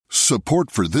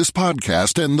Support for this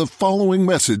podcast and the following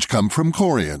message come from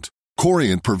Corient.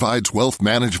 Corient provides wealth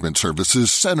management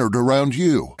services centered around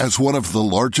you. As one of the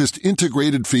largest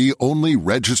integrated fee-only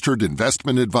registered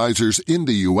investment advisors in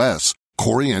the U.S.,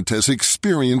 Corient has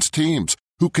experienced teams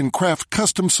who can craft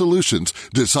custom solutions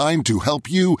designed to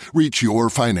help you reach your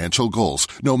financial goals,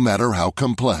 no matter how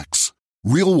complex.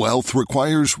 Real wealth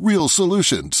requires real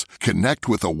solutions. Connect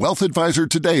with a wealth advisor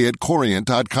today at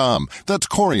Corient.com. That's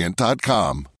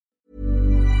Corient.com.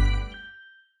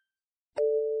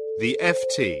 The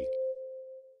FT.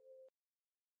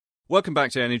 Welcome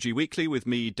back to Energy Weekly with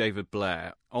me, David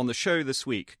Blair. On the show this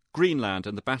week, Greenland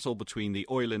and the battle between the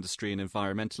oil industry and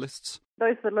environmentalists.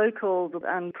 Both the locals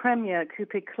and Premier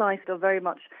Kuupik Kleist are very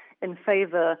much in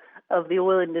favour of the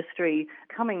oil industry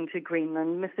coming to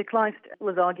Greenland. Mr. Kleist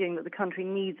was arguing that the country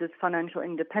needs its financial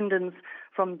independence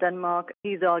from Denmark.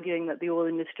 He's arguing that the oil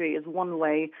industry is one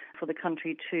way for the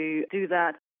country to do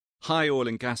that. High oil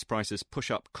and gas prices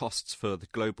push up costs for the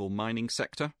global mining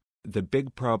sector. The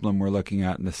big problem we're looking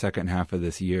at in the second half of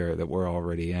this year that we're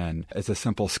already in is a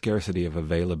simple scarcity of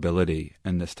availability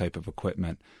in this type of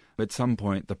equipment. At some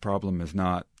point, the problem is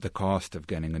not the cost of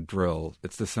getting a drill.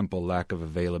 It's the simple lack of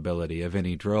availability of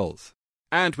any drills.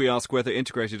 And we ask whether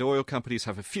integrated oil companies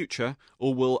have a future,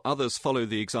 or will others follow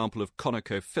the example of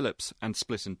ConocoPhillips and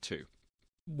split in two?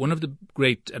 One of the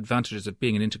great advantages of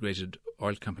being an integrated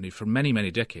oil company for many,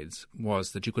 many decades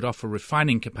was that you could offer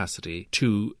refining capacity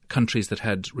to countries that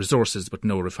had resources but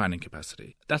no refining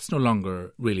capacity. That's no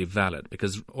longer really valid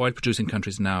because oil-producing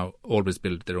countries now always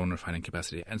build their own refining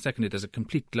capacity. And secondly, there's a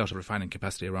complete glut of refining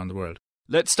capacity around the world.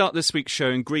 Let's start this week's show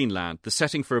in Greenland, the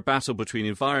setting for a battle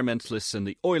between environmentalists and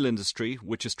the oil industry,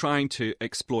 which is trying to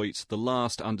exploit the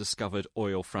last undiscovered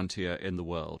oil frontier in the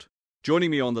world.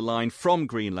 Joining me on the line from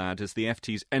Greenland is the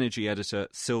FT's energy editor,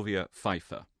 Sylvia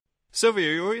Pfeiffer.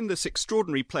 Sylvia, you're in this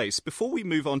extraordinary place. Before we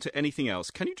move on to anything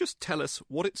else, can you just tell us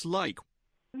what it's like?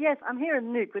 Yes, I'm here in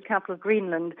Nuuk, the capital of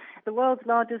Greenland, the world's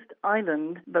largest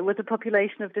island, but with a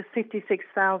population of just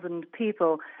 56,000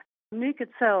 people. Nuuk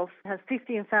itself has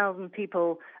 15,000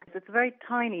 people. It's a very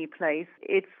tiny place.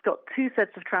 It's got two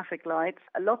sets of traffic lights,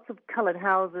 lots of coloured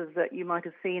houses that you might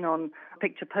have seen on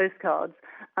picture postcards.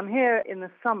 I'm here in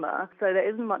the summer, so there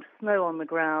isn't much snow on the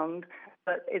ground,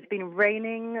 but it's been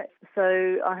raining,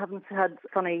 so I haven't had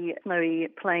sunny, snowy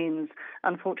plains,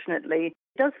 unfortunately.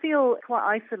 It does feel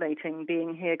quite isolating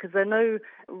being here because there are no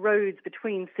roads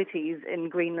between cities in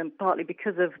Greenland, partly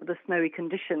because of the snowy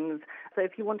conditions. So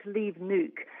if you want to leave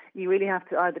Nuuk, you really have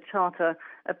to either charter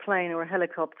a plane or a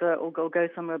helicopter or go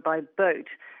somewhere by boat.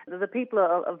 The people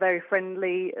are very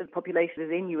friendly. The population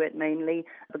is Inuit mainly,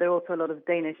 but there are also a lot of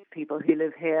Danish people who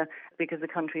live here because the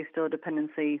country is still a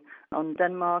dependency on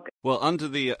Denmark. Well, under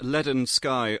the leaden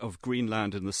sky of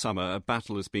Greenland in the summer, a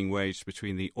battle is being waged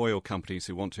between the oil companies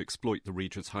who want to exploit the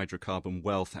region's hydrocarbon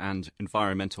wealth and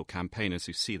environmental campaigners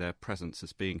who see their presence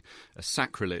as being a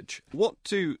sacrilege. What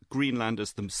do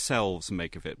Greenlanders themselves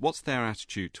make of it? What's their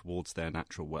attitude towards their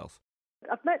natural wealth?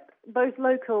 I've met both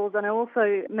locals and I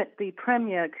also met the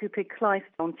Premier Kuupik Kleist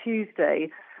on Tuesday,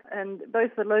 and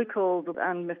both the locals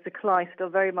and Mr. Kleist are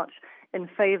very much in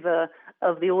favour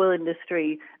of the oil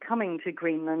industry coming to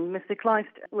Greenland. Mr. Kleist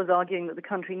was arguing that the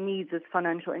country needs its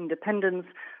financial independence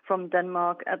from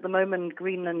Denmark. At the moment,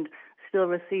 Greenland still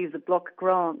receives a block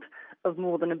grant of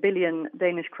more than 1 billion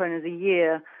Danish kroners a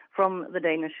year from the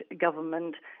Danish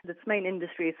government. Its main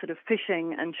industry is sort of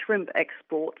fishing and shrimp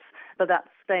exports, but that's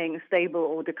staying stable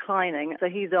or declining. So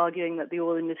he's arguing that the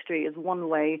oil industry is one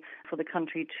way for the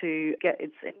country to get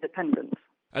its independence.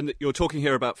 And you're talking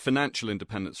here about financial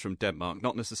independence from Denmark,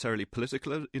 not necessarily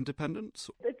political independence?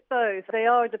 It's both. They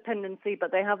are a dependency,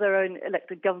 but they have their own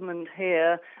elected government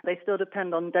here. They still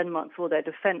depend on Denmark for their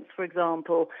defence, for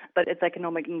example, but it's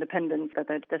economic independence that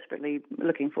they're desperately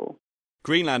looking for.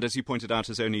 Greenland, as you pointed out,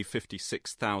 has only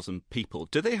 56,000 people.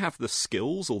 Do they have the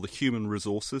skills or the human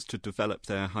resources to develop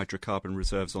their hydrocarbon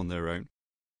reserves on their own?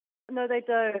 No, they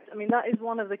don't. I mean, that is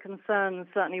one of the concerns,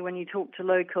 certainly when you talk to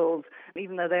locals.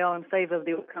 Even though they are in favour of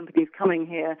the oil companies coming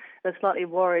here, they're slightly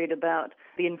worried about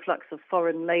the influx of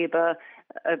foreign labour.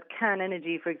 Can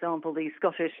Energy, for example, the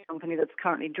Scottish company that's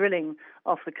currently drilling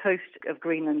off the coast of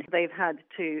Greenland, they've had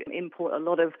to import a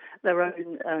lot of their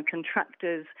own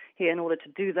contractors here in order to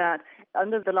do that.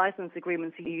 Under the licence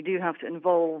agreements, you do have to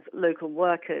involve local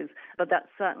workers, but that's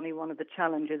certainly one of the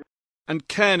challenges. And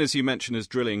Cairn, as you mentioned, is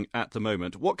drilling at the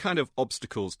moment. What kind of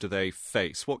obstacles do they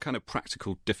face? What kind of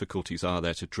practical difficulties are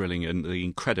there to drilling in the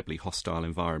incredibly hostile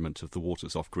environment of the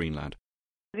waters off Greenland?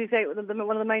 As you say, one of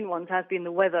the main ones has been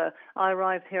the weather. I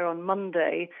arrived here on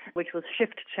Monday, which was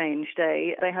shift change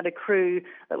day. They had a crew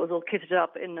that was all kitted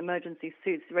up in emergency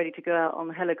suits, ready to go out on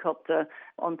the helicopter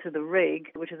onto the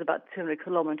rig, which is about 200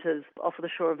 kilometres off of the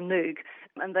shore of Nuuk.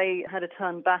 And they had to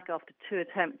turn back after 2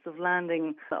 attempts of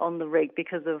landing on the rig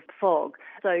because of fog.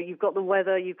 So you've got the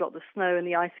weather, you've got the snow and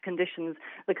the ice conditions.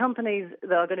 The companies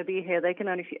that are going to be here, they can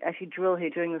only actually drill here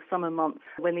during the summer months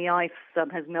when the ice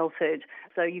has melted.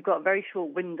 So you've got a very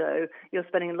short window. You're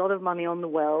spending a lot of money on the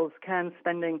wells. Cairns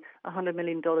spending $100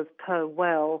 million per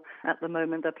well at the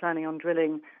moment. They're planning on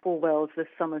drilling 4 wells this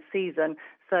summer season.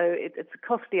 So it's a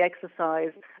costly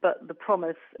exercise, but the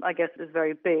promise, I guess, is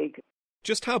very big.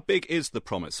 Just how big is the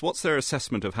promise? What's their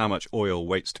assessment of how much oil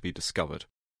waits to be discovered?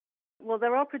 Well,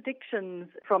 there are predictions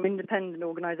from independent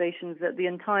organisations that the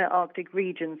entire Arctic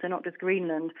region, so not just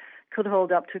Greenland, could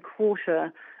hold up to a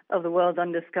quarter of the world's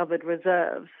undiscovered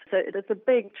reserves. So it's a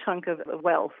big chunk of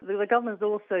wealth. The government's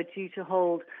also due to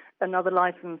hold another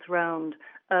licence round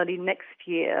early next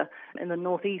year in the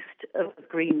northeast of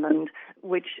Greenland,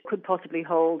 which could possibly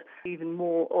hold even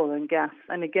more oil and gas.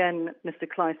 And again, Mr.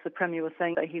 Kleist, the Premier, was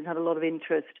saying that he's had a lot of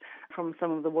interest from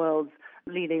some of the world's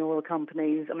leading oil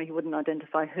companies. I mean, he wouldn't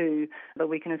identify who, but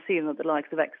we can assume that the likes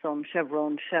of Exxon,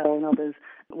 Chevron, Shell and others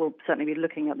will certainly be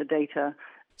looking at the data.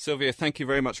 Sylvia, thank you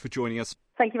very much for joining us.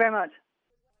 Thank you very much.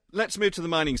 Let's move to the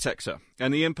mining sector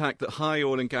and the impact that high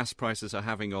oil and gas prices are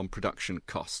having on production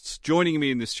costs. Joining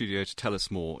me in the studio to tell us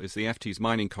more is the FT's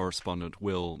mining correspondent,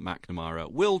 Will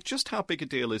McNamara. Will, just how big a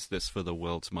deal is this for the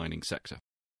world's mining sector?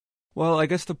 Well, I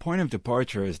guess the point of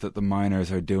departure is that the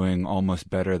miners are doing almost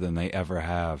better than they ever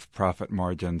have. Profit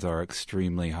margins are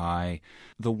extremely high.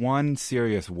 The one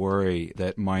serious worry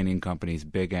that mining companies,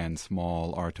 big and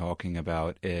small, are talking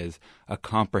about is a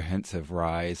comprehensive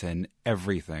rise in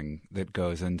everything that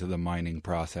goes into the mining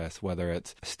process, whether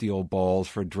it's steel balls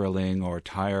for drilling or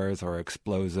tires or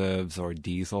explosives or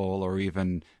diesel or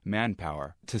even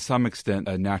manpower. To some extent,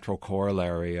 a natural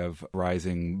corollary of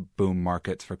rising boom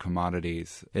markets for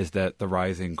commodities is that the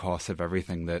rising cost of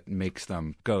everything that makes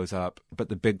them goes up. But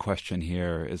the big question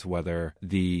here is whether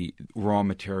the raw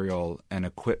material and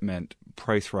equipment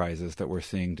price rises that we're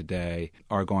seeing today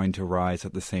are going to rise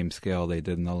at the same scale they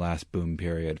did in the last boom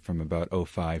period from about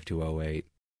 2005 to 2008.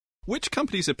 Which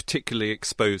companies are particularly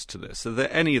exposed to this? Are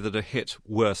there any that are hit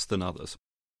worse than others?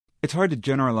 It's hard to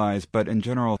generalize, but in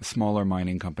general, smaller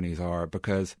mining companies are,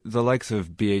 because the likes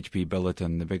of BHP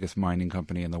Billiton, the biggest mining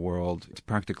company in the world, it's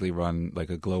practically run like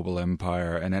a global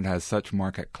empire, and it has such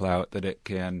market clout that it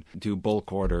can do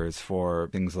bulk orders for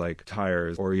things like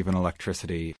tires or even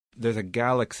electricity. There's a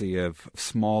galaxy of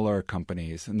smaller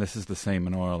companies, and this is the same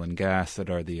in oil and gas, that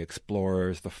are the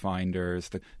explorers, the finders,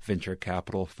 the venture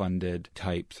capital funded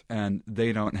types, and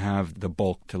they don't have the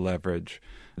bulk to leverage.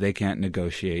 They can't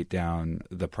negotiate down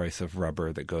the price of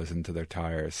rubber that goes into their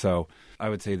tires. So I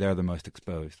would say they're the most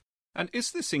exposed. And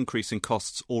is this increase in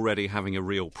costs already having a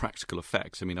real practical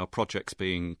effect? I mean, are projects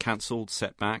being cancelled,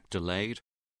 set back, delayed?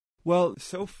 Well,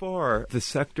 so far, the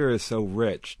sector is so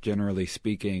rich, generally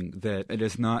speaking, that it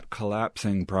is not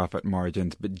collapsing profit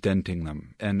margins, but denting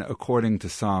them. And according to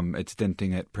some, it's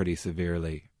denting it pretty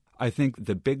severely. I think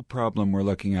the big problem we're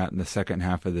looking at in the second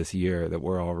half of this year that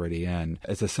we're already in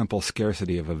is a simple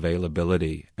scarcity of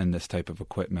availability in this type of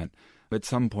equipment. At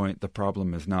some point, the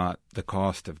problem is not the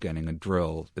cost of getting a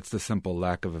drill. It's the simple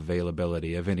lack of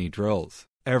availability of any drills.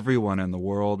 Everyone in the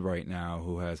world right now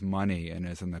who has money and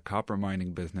is in the copper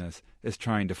mining business is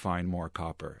trying to find more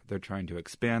copper. They're trying to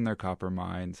expand their copper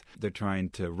mines. They're trying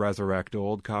to resurrect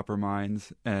old copper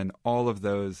mines. And all of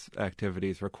those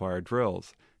activities require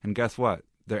drills. And guess what?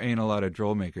 There ain't a lot of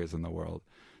drill makers in the world.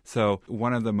 So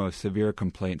one of the most severe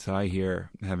complaints I hear,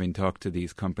 having talked to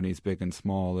these companies big and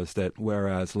small, is that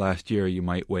whereas last year you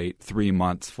might wait 3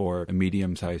 months for a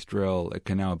medium-sized drill, it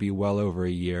can now be well over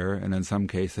a year. And in some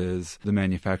cases, the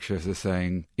manufacturers are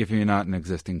saying, if you're not an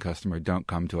existing customer, don't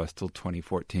come to us till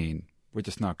 2014. We're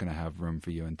just not going to have room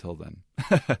for you until then.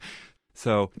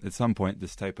 So at some point,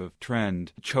 this type of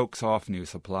trend chokes off new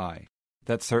supply.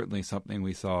 That's certainly something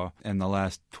we saw in the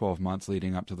last 12 months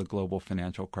leading up to the global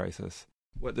financial crisis.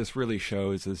 What this really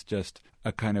shows is just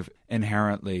a kind of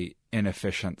inherently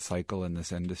inefficient cycle in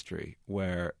this industry,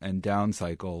 where in down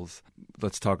cycles,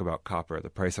 let's talk about copper. The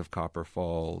price of copper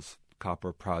falls.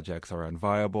 Copper projects are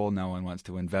unviable. No one wants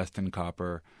to invest in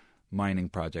copper. Mining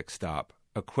projects stop.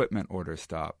 Equipment orders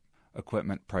stop.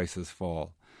 Equipment prices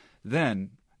fall.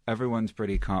 Then everyone's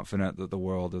pretty confident that the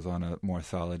world is on a more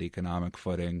solid economic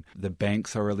footing. The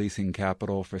banks are releasing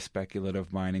capital for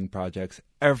speculative mining projects.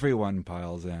 Everyone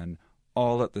piles in,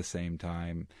 all at the same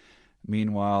time.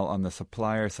 Meanwhile, on the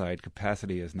supplier side,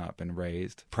 capacity has not been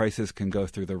raised. Prices can go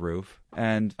through the roof.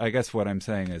 And I guess what I'm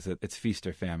saying is that it's feast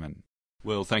or famine.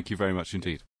 Will, thank you very much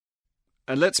indeed.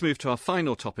 And let's move to our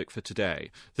final topic for today.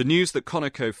 The news that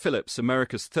ConocoPhillips,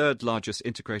 America's third largest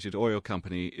integrated oil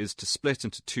company, is to split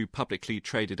into two publicly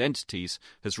traded entities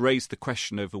has raised the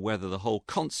question over whether the whole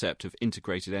concept of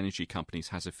integrated energy companies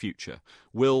has a future.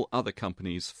 Will other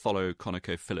companies follow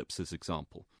ConocoPhillips'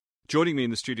 example? Joining me in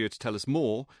the studio to tell us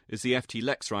more is the FT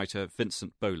Lex writer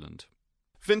Vincent Boland.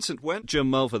 Vincent, when Jim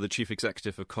Mulver, the chief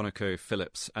executive of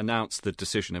ConocoPhillips, announced the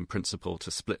decision in principle to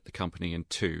split the company in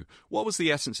two, what was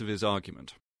the essence of his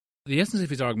argument? The essence of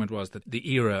his argument was that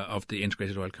the era of the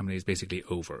integrated oil company is basically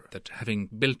over, that having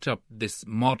built up this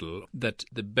model, that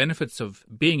the benefits of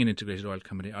being an integrated oil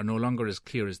company are no longer as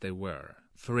clear as they were.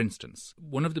 For instance,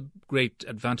 one of the great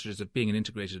advantages of being an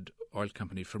integrated oil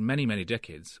company for many, many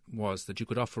decades was that you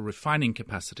could offer refining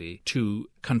capacity to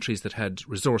countries that had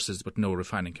resources but no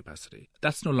refining capacity.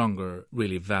 That's no longer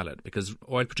really valid because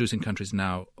oil-producing countries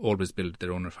now always build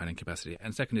their own refining capacity.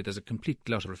 And secondly, there's a complete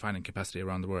glut of refining capacity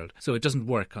around the world. So it doesn't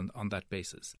work on that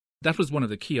basis. That was one of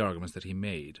the key arguments that he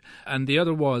made. And the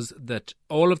other was that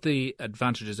all of the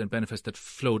advantages and benefits that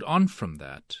flowed on from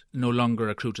that no longer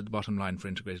accrue to the bottom line for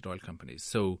integrated oil companies.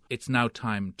 So it's now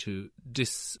time to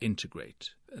disintegrate.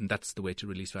 And that's the way to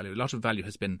release value. A lot of value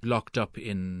has been locked up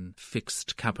in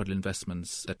fixed capital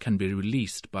investments that can be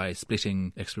released by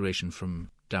splitting exploration from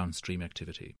downstream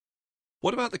activity.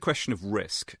 What about the question of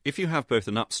risk? If you have both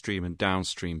an upstream and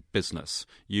downstream business,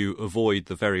 you avoid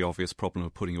the very obvious problem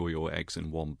of putting all your eggs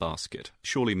in one basket.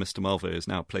 Surely Mr. Mulver is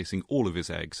now placing all of his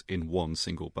eggs in one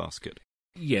single basket.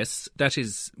 Yes, that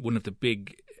is one of the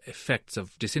big effects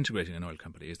of disintegrating an oil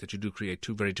company, is that you do create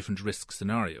two very different risk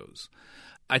scenarios.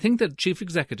 I think that chief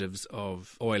executives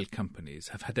of oil companies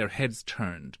have had their heads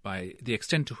turned by the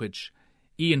extent to which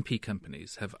E&P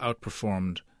companies have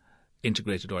outperformed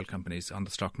integrated oil companies on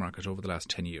the stock market over the last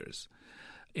 10 years.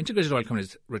 Integrated oil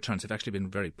companies' returns have actually been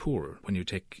very poor when you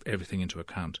take everything into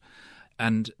account.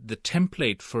 And the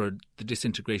template for the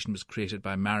disintegration was created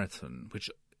by Marathon,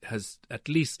 which has at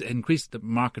least increased the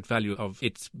market value of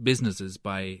its businesses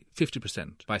by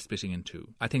 50% by splitting in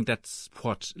two. I think that's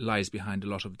what lies behind a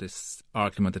lot of this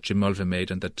argument that Jim Mulver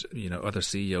made and that other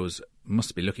CEOs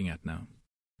must be looking at now.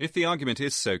 If the argument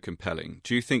is so compelling,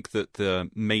 do you think that the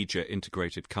major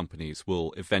integrated companies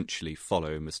will eventually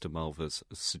follow Mr. Mulver's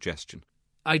suggestion?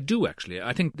 I do, actually.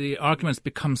 I think the arguments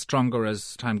become stronger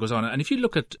as time goes on. And if you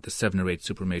look at the 7 or 8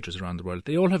 super majors around the world,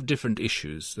 they all have different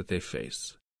issues that they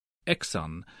face.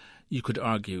 Exxon, you could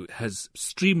argue, has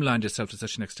streamlined itself to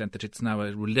such an extent that it's now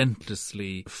a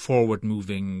relentlessly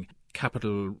forward-moving,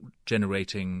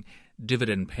 capital-generating,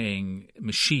 dividend-paying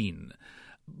machine.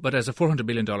 But as a $400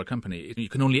 billion company, you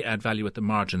can only add value at the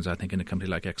margins, I think, in a company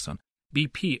like Exxon.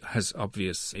 BP has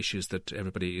obvious issues that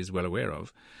everybody is well aware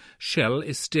of. Shell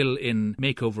is still in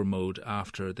makeover mode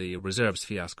after the reserves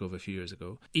fiasco of a few years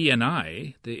ago.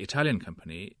 Eni, the Italian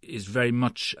company, is very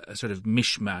much a sort of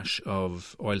mishmash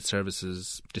of oil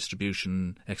services,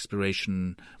 distribution,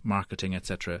 exploration, marketing,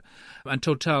 etc. And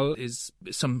Total is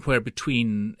somewhere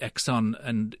between Exxon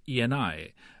and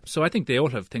Eni. So I think they all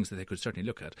have things that they could certainly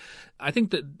look at. I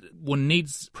think that one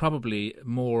needs probably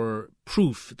more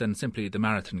proof than simply the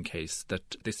Marathon case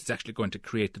that this is actually going to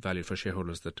create the value for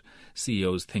shareholders that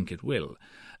CEOs think it will.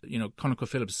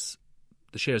 ConocoPhillips,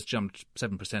 the shares jumped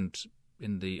 7%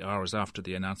 in the hours after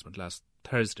the announcement last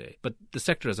Thursday, but the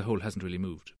sector as a whole hasn't really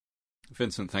moved.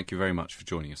 Vincent, thank you very much for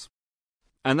joining us.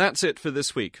 And that's it for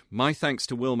this week. My thanks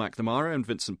to Will McNamara and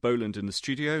Vincent Boland in the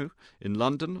studio in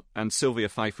London and Sylvia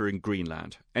Pfeiffer in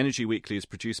Greenland. Energy Weekly is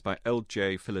produced by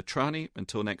LJ Filitrani.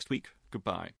 Until next week,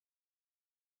 goodbye.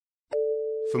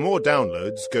 For more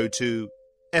downloads, go to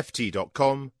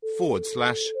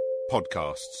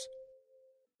ft.com/podcasts.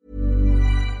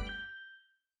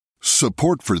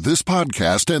 Support for this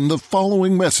podcast and the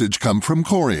following message come from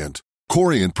Corient.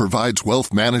 Corient provides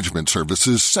wealth management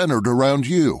services centered around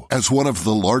you. As one of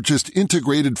the largest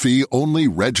integrated fee-only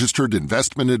registered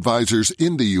investment advisors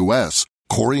in the U.S.,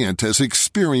 Corient has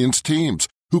experienced teams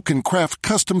who can craft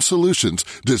custom solutions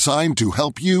designed to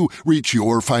help you reach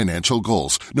your financial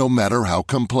goals, no matter how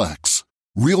complex.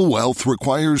 Real wealth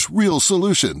requires real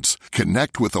solutions.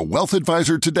 Connect with a wealth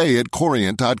advisor today at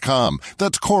Corient.com.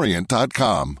 That's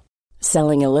Corient.com.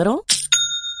 Selling a little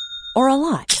or a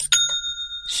lot?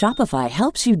 Shopify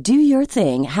helps you do your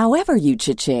thing however you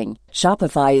cha-ching.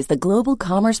 Shopify is the global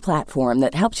commerce platform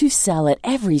that helps you sell at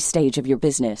every stage of your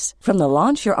business. From the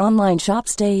launch your online shop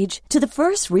stage to the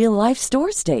first real-life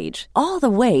store stage, all the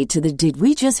way to the did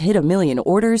we just hit a million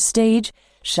orders stage.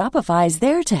 Shopify is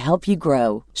there to help you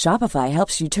grow. Shopify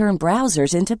helps you turn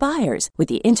browsers into buyers with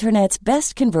the internet's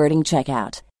best converting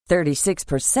checkout.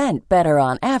 36% better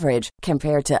on average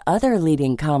compared to other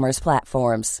leading commerce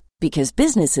platforms. Because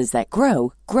businesses that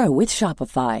grow, grow with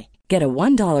Shopify. Get a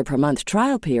 $1 per month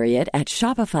trial period at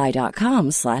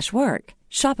shopify.com/work.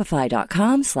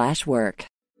 Shopify.com/work.